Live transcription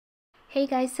Hey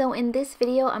guys, so in this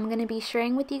video I'm going to be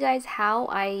sharing with you guys how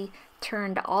I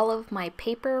turned all of my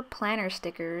paper planner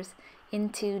stickers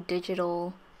into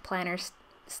digital planner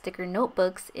sticker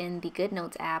notebooks in the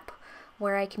GoodNotes app,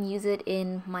 where I can use it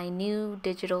in my new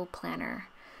digital planner.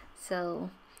 So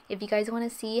if you guys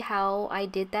want to see how I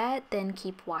did that, then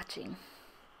keep watching.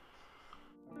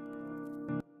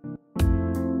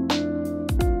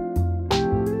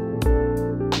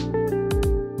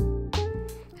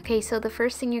 Okay, so the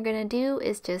first thing you're going to do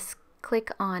is just click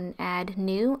on Add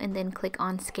New and then click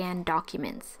on Scan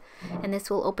Documents. And this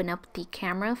will open up the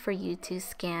camera for you to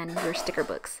scan your sticker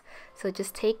books. So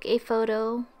just take a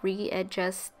photo,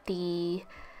 readjust the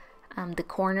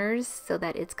corners so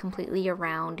that it's completely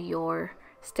around your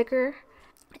sticker,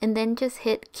 and then just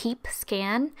hit Keep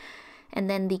Scan, and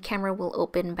then the camera will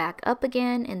open back up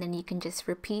again, and then you can just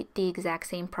repeat the exact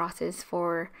same process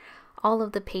for all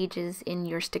of the pages in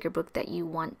your sticker book that you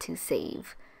want to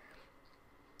save.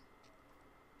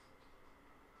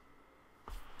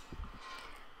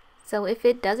 So if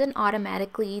it doesn't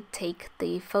automatically take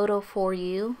the photo for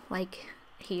you, like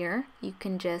here, you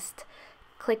can just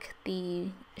click the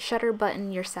shutter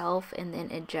button yourself and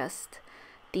then adjust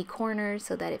the corners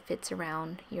so that it fits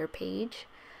around your page.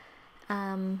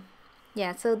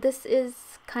 Yeah, so this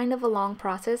is kind of a long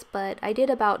process, but I did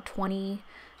about 20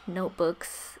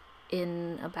 notebooks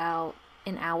in about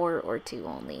an hour or two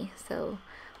only. So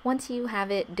once you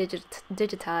have it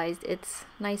digitized, it's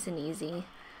nice and easy.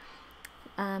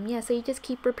 Yeah, so you just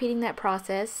keep repeating that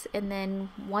process, and then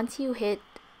once you hit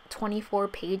 24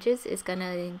 pages, it's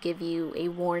gonna give you a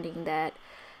warning that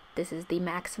this is the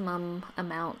maximum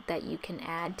amount that you can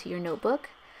add to your notebook.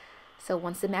 So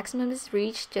once the maximum is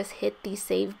reached, just hit the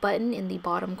save button in the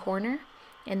bottom corner,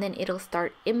 and then it'll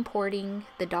start importing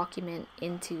the document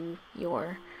into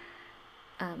your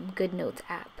GoodNotes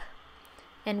app.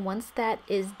 And once that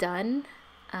is done,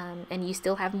 and you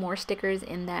still have more stickers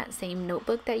in that same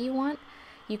notebook that you want,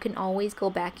 you can always go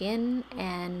back in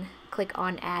and click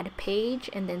on Add Page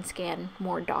and then scan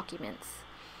more documents.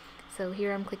 So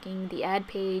here I'm clicking the Add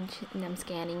Page and I'm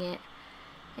scanning it,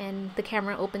 and the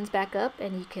camera opens back up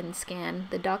and you can scan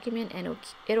the document, and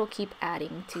it'll keep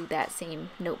adding to that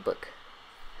same notebook.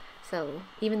 So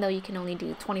even though you can only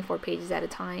do 24 pages at a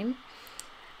time,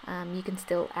 you can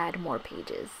still add more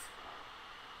pages.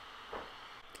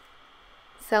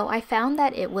 So I found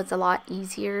that it was a lot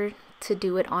easier to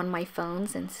do it on my phone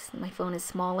since my phone is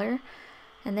smaller,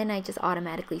 and then I just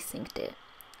automatically synced it.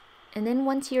 And then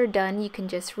once you're done, you can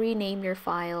just rename your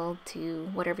file to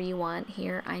whatever you want.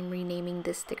 Here I'm renaming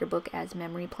this sticker book as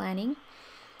Memory Planning,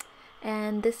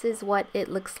 and this is what it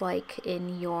looks like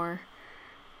in your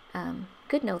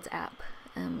GoodNotes app.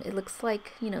 It looks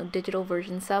like, you know, digital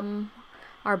versions. Some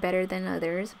are better than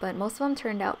others, but most of them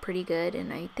turned out pretty good,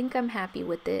 and I think I'm happy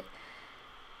with it.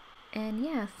 And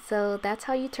yeah, so that's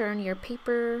how you turn your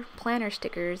paper planner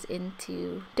stickers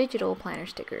into digital planner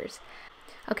stickers.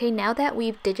 Okay, now that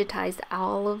we've digitized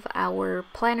all of our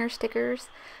planner stickers,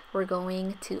 we're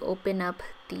going to open up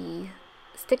the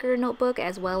sticker notebook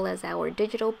as well as our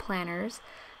digital planners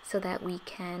so that we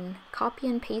can copy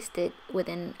and paste it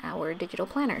within our digital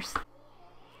planners.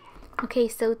 Okay,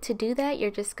 so to do that, you're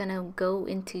just gonna go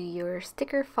into your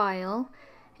sticker file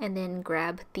and then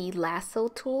grab the lasso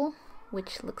tool,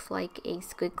 which looks like a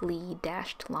squiggly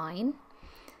dashed line.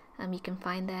 You can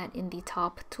find that in the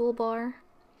top toolbar,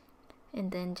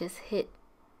 and then just hit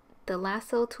the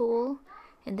lasso tool,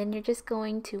 and then you're just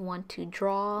going to want to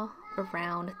draw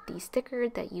around the sticker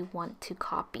that you want to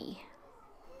copy.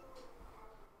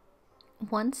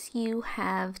 Once you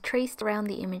have traced around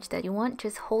the image that you want,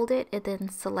 just hold it and then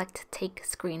select Take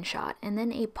Screenshot, and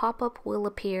then a pop-up will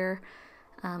appear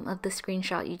of the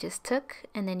screenshot you just took,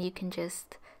 and then you can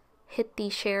just hit the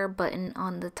share button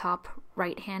on the top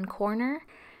right hand corner,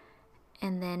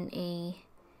 and then a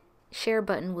share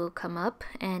button will come up,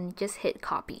 and just hit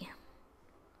copy.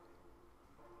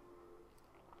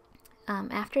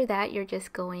 After that, you're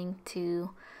just going to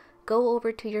go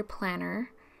over to your planner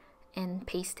and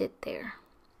paste it there.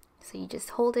 So you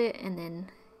just hold it and then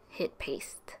hit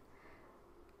paste.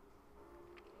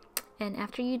 And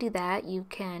after you do that, you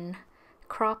can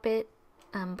crop it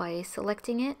by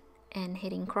selecting it and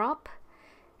hitting crop,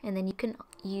 and then you can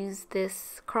use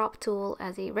this crop tool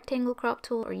as a rectangle crop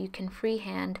tool, or you can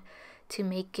freehand to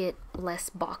make it less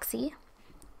boxy.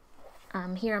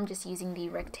 Here I'm just using the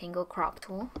rectangle crop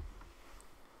tool,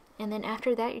 and then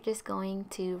after that you're just going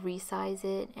to resize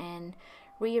it and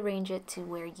rearrange it to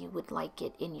where you would like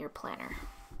it in your planner.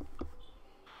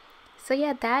 So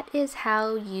yeah, that is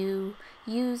how you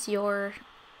use your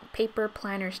paper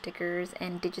planner stickers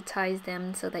and digitize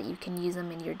them so that you can use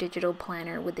them in your digital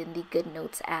planner within the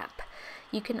GoodNotes app.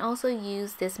 You can also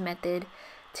use this method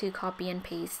to copy and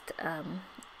paste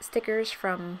stickers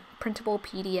from printable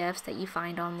PDFs that you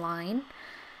find online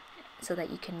so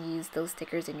that you can use those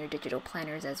stickers in your digital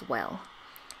planners as well.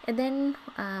 And then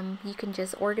you can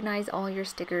just organize all your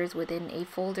stickers within a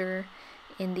folder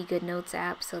in the GoodNotes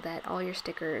app so that all your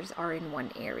stickers are in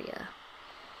one area.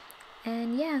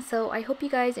 And yeah, so I hope you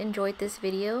guys enjoyed this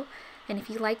video, and if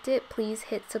you liked it, please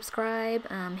hit subscribe,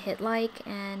 hit like,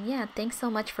 and yeah, thanks so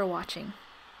much for watching.